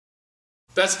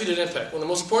Bat speed at impact. One of the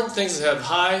most important things is to have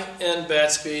high end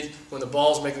bat speed when the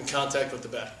ball is making contact with the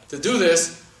bat. To do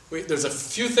this, there's a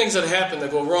few things that happen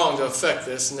that go wrong to affect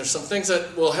this, and there's some things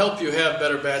that will help you have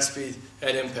better bat speed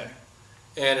at impact.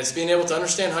 And it's being able to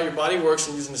understand how your body works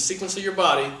and using the sequence of your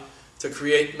body to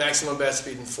create maximum bat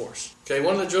speed and force. Okay,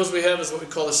 one of the drills we have is what we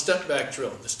call a step back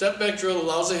drill. The step back drill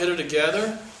allows the hitter to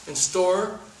gather and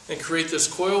store and create this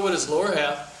coil with his lower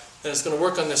half. And it's going to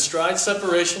work on this stride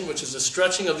separation, which is the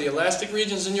stretching of the elastic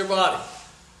regions in your body,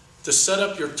 to set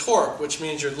up your torque, which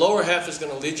means your lower half is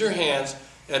going to lead your hands,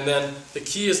 and then the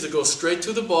key is to go straight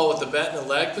to the ball with the bat in a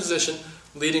lag position,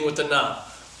 leading with the knob.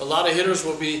 A lot of hitters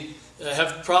will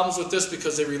have problems with this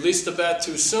because they release the bat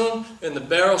too soon, and the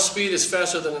barrel speed is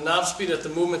faster than the knob speed at the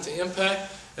movement to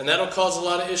impact, and that'll cause a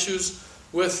lot of issues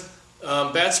with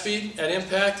bat speed at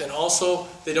impact, and also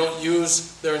they don't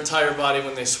use their entire body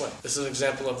when they swing. This is an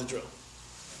example of the drill.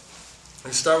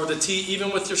 You start with the tee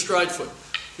even with your stride foot.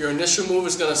 Your initial move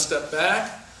is going to step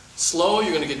back, slow,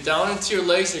 you're going to get down into your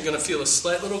legs, and you're going to feel a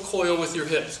slight little coil with your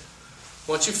hips.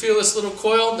 Once you feel this little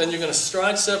coil, then you're going to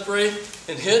stride, separate,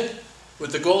 and hit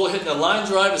with the goal of hitting a line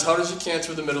drive as hard as you can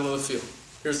through the middle of the field.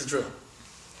 Here's the drill.